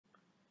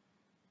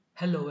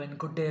Hello and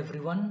good day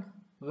everyone.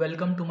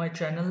 Welcome to my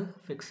channel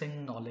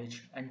Fixing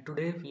Knowledge, and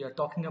today we are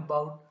talking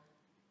about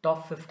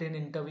top 15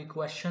 interview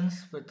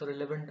questions with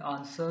relevant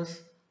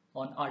answers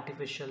on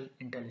artificial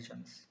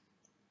intelligence.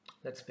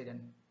 Let's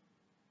begin.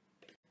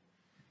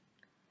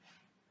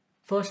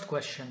 First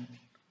question: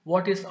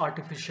 what is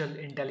artificial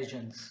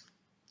intelligence?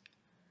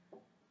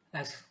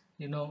 As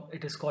you know,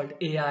 it is called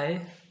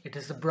AI. It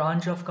is a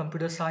branch of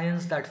computer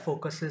science that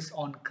focuses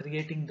on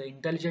creating the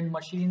intelligent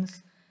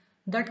machines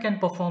that can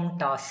perform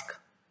tasks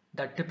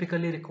that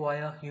typically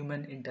require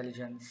human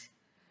intelligence,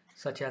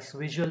 such as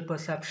visual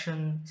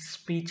perception,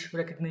 speech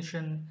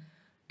recognition,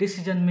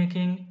 decision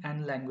making,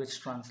 and language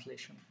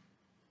translation.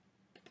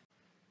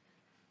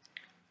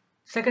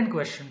 Second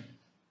question: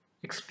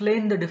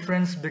 explain the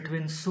difference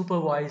between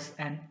supervised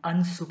and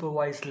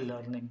unsupervised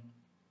learning.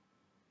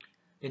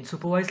 In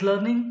supervised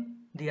learning,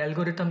 the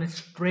algorithm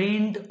is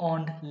trained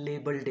on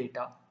labeled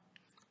data,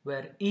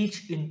 where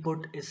each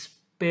input is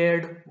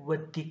paired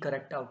with the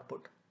correct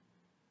output.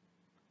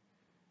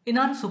 In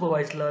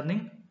unsupervised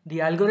learning, the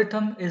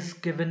algorithm is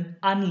given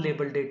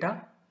unlabeled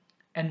data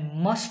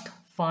and must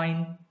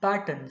find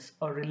patterns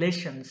or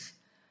relations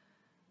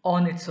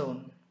on its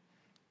own.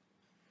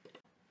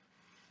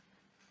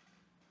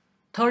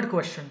 Third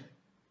question: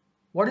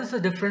 what is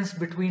the difference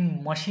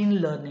between machine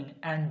learning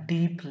and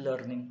deep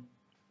learning?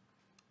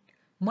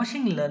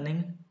 Machine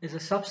learning is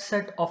a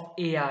subset of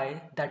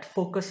AI that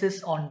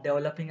focuses on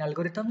developing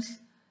algorithms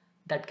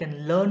that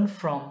can learn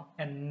from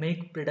and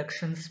make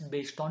predictions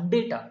based on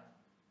data.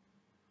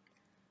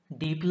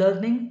 Deep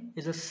learning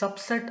is a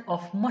subset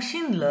of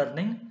machine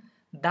learning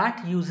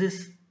that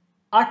uses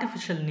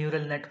artificial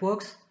neural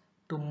networks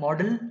to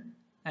model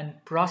and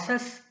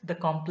process the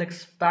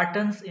complex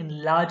patterns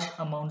in large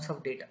amounts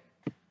of data.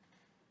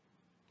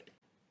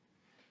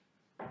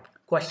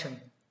 Question: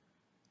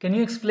 can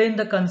you explain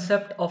the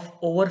concept of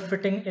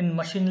overfitting in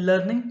machine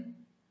learning?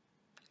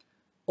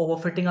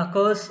 Overfitting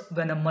occurs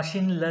when a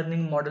machine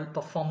learning model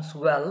performs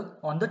well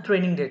on the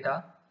training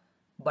data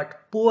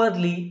but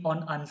poorly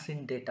on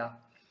unseen data,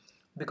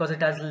 because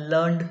it has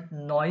learned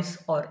noise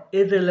or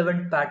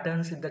irrelevant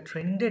patterns in the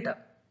training data.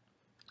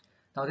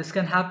 Now, this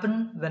can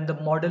happen when the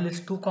model is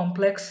too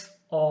complex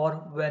or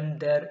when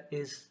there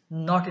is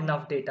not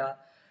enough data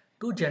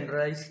to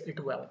generalize it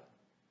well.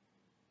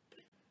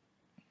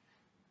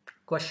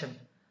 Question: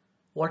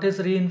 what is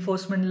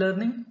reinforcement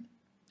learning?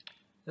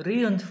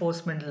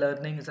 Reinforcement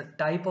learning is a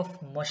type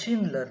of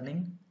machine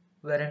learning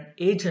where an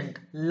agent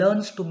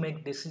learns to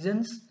make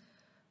decisions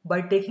by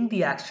taking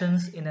the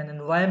actions in an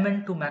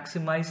environment to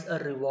maximize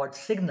a reward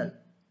signal.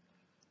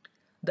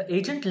 The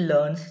agent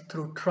learns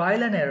through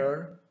trial and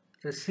error,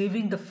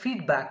 receiving the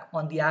feedback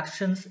on the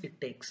actions it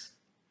takes.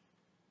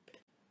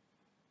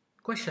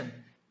 Question: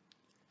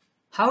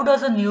 how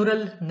does a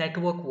neural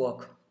network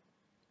work?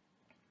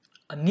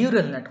 A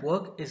neural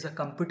network is a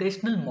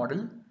computational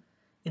model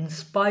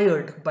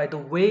inspired by the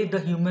way the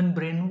human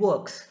brain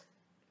works.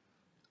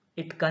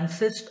 It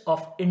consists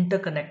of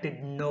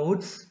interconnected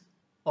nodes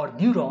or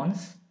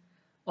neurons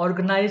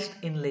organized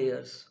in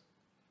layers.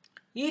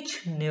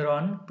 Each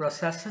neuron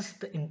processes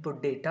the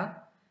input data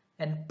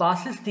and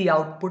passes the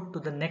output to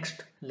the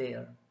next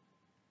layer.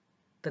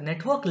 The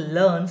network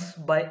learns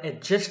by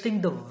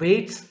adjusting the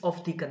weights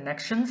of the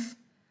connections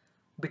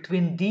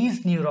between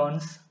these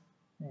neurons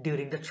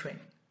during the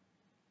training.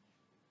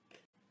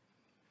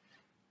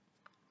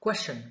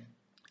 Question: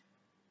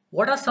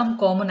 what are some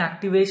common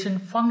activation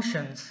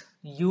functions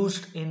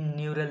used in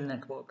neural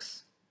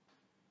networks?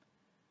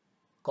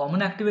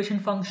 Common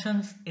activation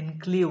functions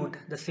include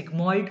the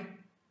sigmoid,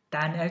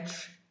 tanh,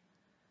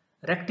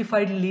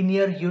 rectified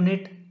linear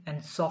unit,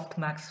 and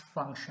softmax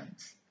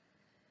functions.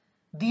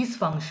 These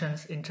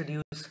functions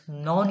introduce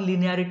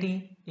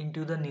non-linearity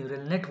into the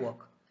neural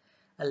network,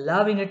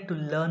 allowing it to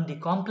learn the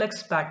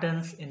complex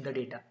patterns in the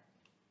data.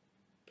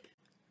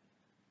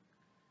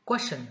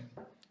 Question: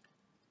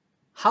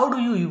 how do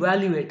you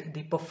evaluate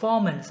the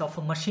performance of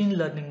a machine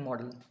learning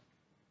model?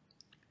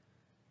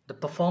 The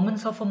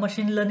performance of a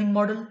machine learning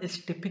model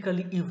is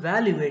typically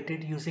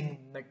evaluated using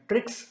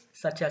metrics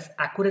such as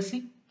accuracy,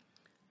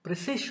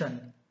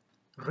 precision,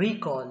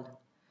 recall,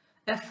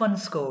 F1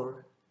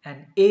 score,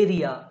 and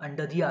area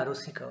under the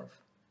ROC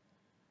curve.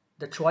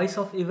 The choice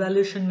of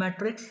evaluation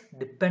metrics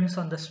depends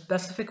on the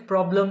specific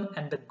problem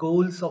and the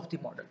goals of the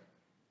model.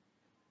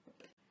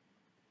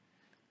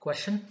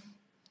 Question: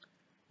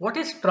 what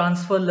is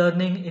transfer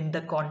learning in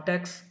the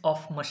context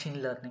of machine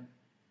learning?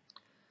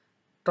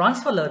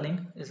 Transfer learning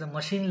is a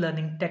machine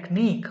learning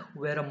technique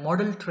where a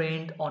model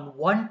trained on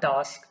one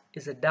task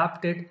is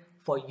adapted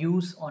for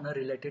use on a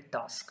related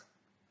task.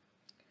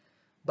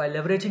 By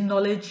leveraging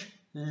knowledge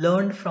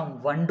learned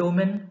from one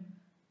domain,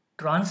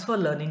 transfer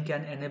learning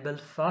can enable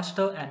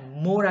faster and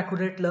more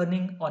accurate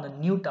learning on a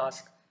new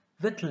task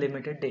with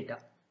limited data.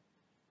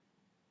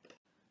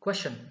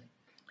 Question: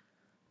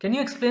 can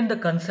you explain the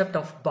concept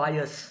of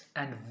bias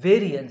and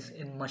variance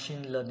in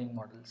machine learning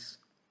models?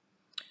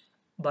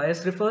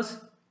 Bias refers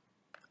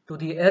to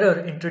the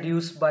error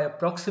introduced by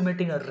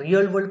approximating a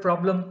real-world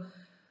problem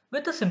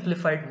with a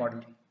simplified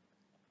model.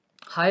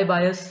 High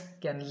bias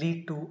can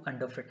lead to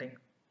underfitting.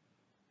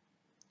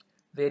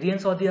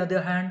 Variance, on the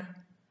other hand,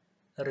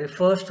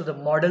 refers to the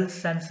model's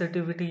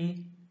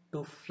sensitivity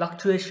to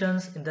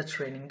fluctuations in the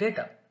training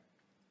data.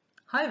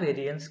 High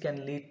variance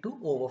can lead to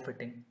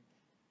overfitting.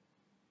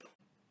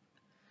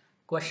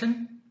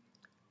 Question: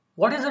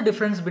 what is the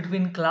difference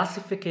between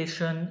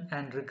classification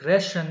and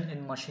regression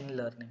in machine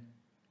learning?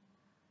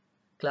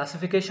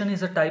 Classification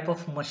is a type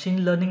of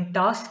machine learning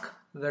task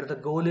where the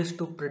goal is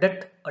to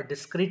predict a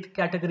discrete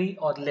category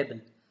or label,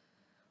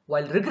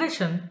 while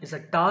regression is a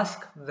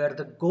task where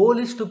the goal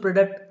is to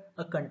predict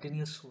a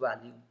continuous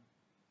value.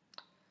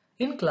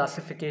 In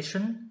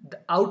classification,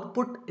 the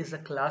output is a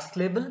class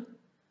label,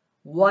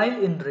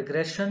 while in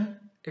regression,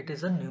 it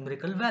is a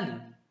numerical value.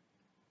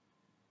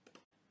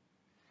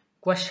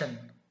 Question: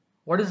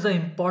 what is the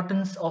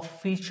importance of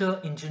feature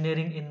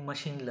engineering in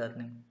machine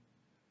learning?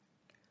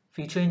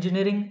 Feature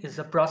engineering is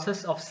the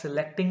process of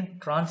selecting,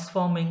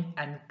 transforming,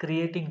 and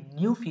creating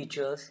new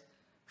features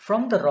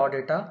from the raw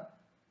data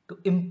to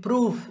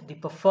improve the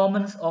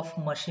performance of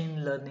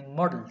machine learning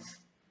models.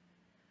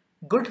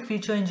 Good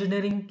feature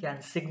engineering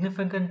can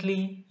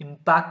significantly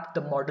impact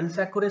the model's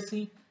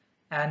accuracy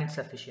and its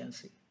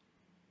efficiency.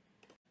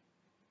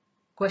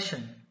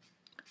 Question: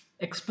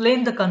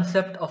 explain the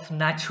concept of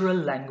natural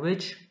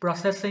language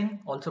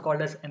processing, also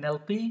called as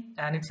NLP,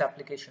 and its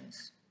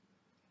applications.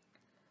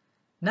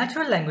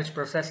 Natural language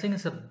processing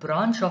is a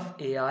branch of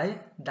AI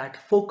that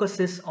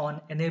focuses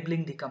on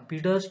enabling the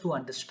computers to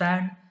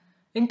understand,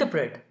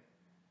 interpret,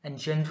 and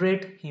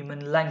generate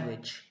human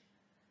language.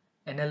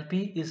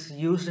 NLP is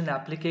used in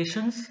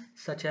applications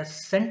such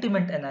as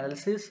sentiment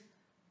analysis,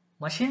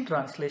 machine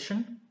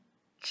translation,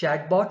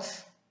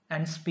 chatbots,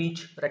 and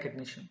speech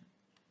recognition.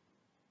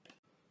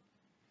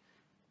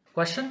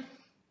 Question: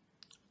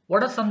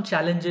 what are some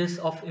challenges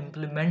of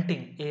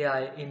implementing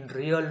AI in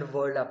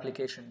real-world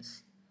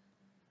applications?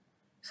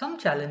 Some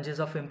challenges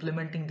of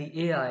implementing the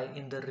AI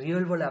in the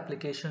real-world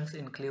applications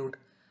include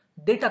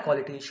data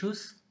quality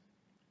issues,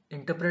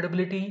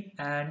 interpretability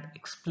and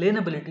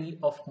explainability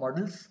of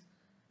models,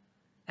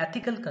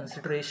 ethical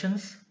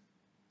considerations,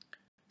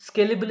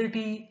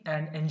 scalability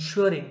and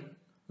ensuring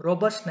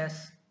robustness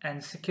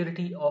and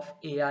security of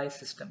AI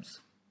systems.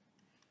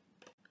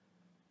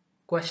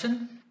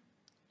 Question: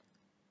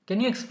 can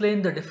you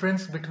explain the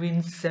difference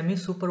between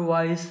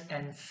semi-supervised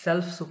and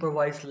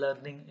self-supervised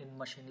learning in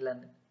machine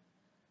learning?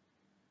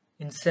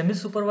 In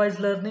semi-supervised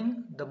learning,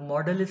 the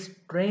model is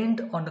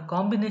trained on a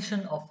combination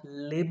of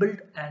labeled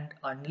and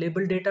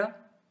unlabeled data.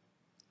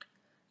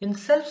 In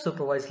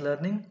self-supervised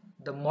learning,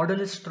 the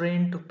model is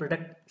trained to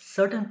predict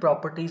certain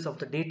properties of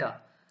the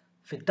data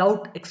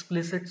without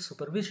explicit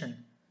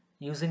supervision,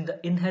 using the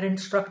inherent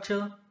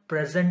structure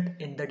present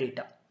in the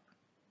data.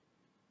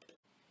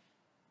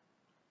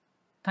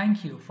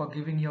 Thank you for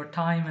giving your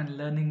time and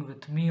learning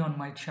with me on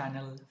my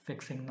channel,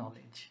 Fixing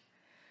Knowledge.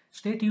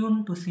 Stay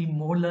tuned to see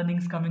more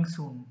learnings coming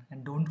soon,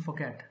 and don't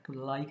forget to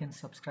like and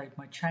subscribe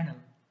my channel.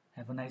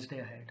 Have a nice day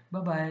ahead.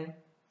 Bye-bye.